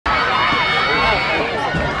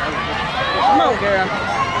girl.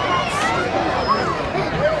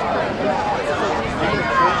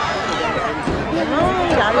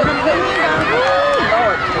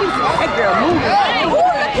 Lord Jesus, that girl moving. Ooh,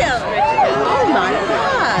 look at her. Oh my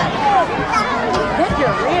God. That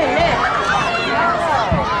girl ran that.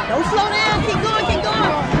 Don't slow down. Keep going, keep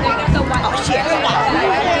going. Oh shit.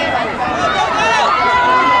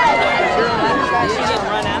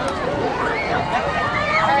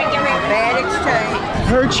 Bad exchange.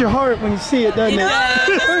 Hurts your heart when you see it, doesn't it?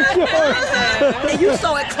 Hurts your heart. And you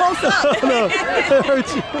saw it close up. No, it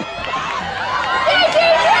hurts you.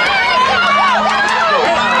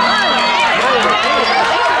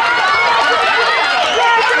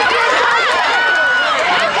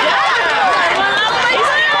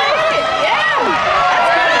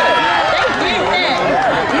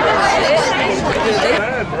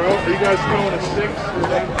 Bro, are you guys throwing a 6?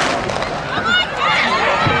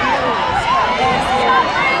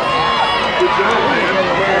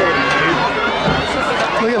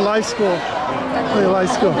 Look at life school. Look at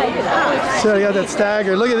life school. So you got that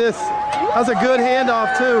stagger. Look at this. That's a good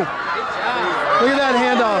handoff too. Look at that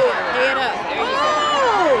handoff. Head up. There you go.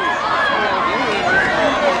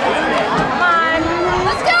 Come on.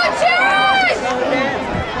 Let's go, Chad! Oh, man.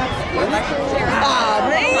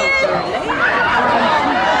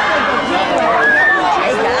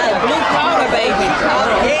 Hey, God, blue collar, baby.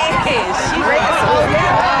 Yes, she ready.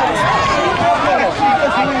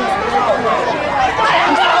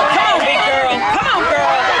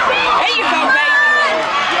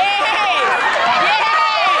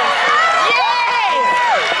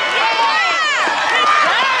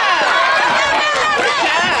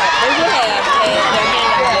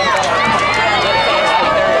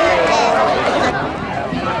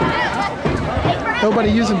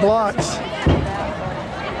 Nobody using blocks.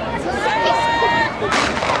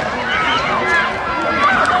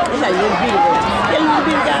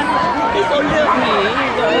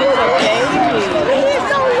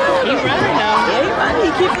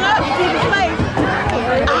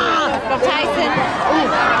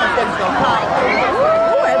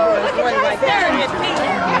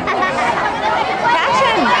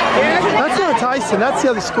 That's not Tyson, that's the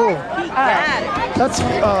other school. That's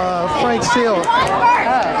Frank Steele.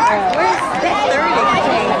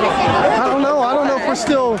 I don't know if we're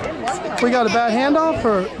still, we got a bad handoff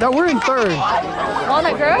or, no, we're in third.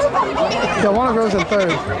 Walnut Grove? Yeah, Walnut Grove's in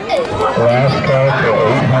third. Last call to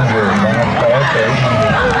 800, last call to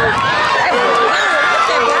 800.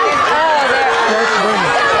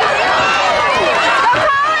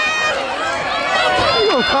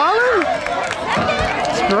 Colin?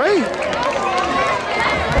 It's great.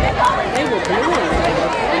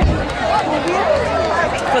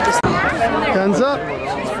 Guns up.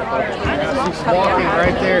 She's walking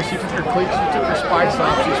right there. She took her cleats, she took her spikes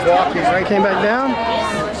off. She's walking right. Came back down.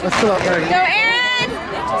 Let's fill up there. Go, Aaron!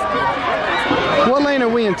 What lane are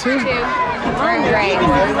we in? 2? We're in gray.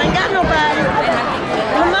 You ain't got nobody.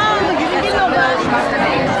 Come on, you didn't get nobody.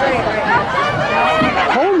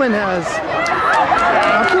 Coleman has.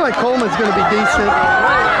 I feel like Coleman's going to be decent.